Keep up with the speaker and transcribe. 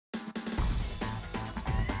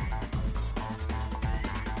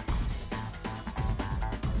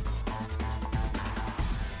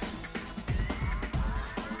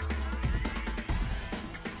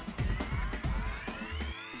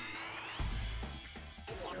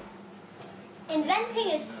Inventing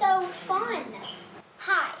is so fun.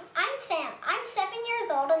 Hi, I'm Sam. I'm 7 years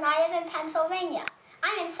old and I live in Pennsylvania.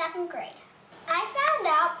 I'm in 2nd grade. I found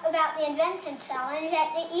out about the Invention Challenge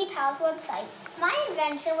at the ePals website. My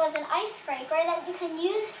invention was an ice scraper that you can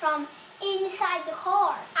use from inside the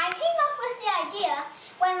car. I came up with the idea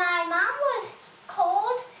when my mom was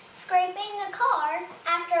cold scraping the car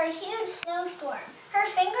after a huge snowstorm. Her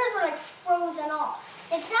fingers were like frozen off.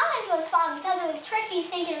 The challenge was fun because it was tricky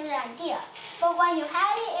thinking of the idea. But when you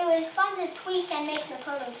had it, it was fun to tweak and make the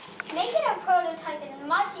prototype. Making a prototype is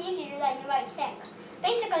much easier than you might think.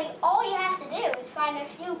 Basically, all you have to do is find a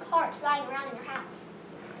few parts lying around in your house.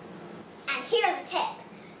 And here's a tip.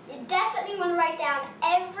 You definitely want to write down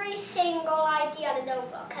every single idea in a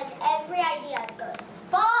notebook, because every idea is good.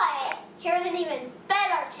 But here's an even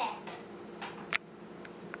better tip.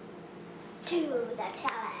 Do the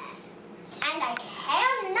challenge. And I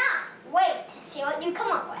cannot wait to see what you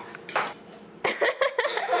come up with.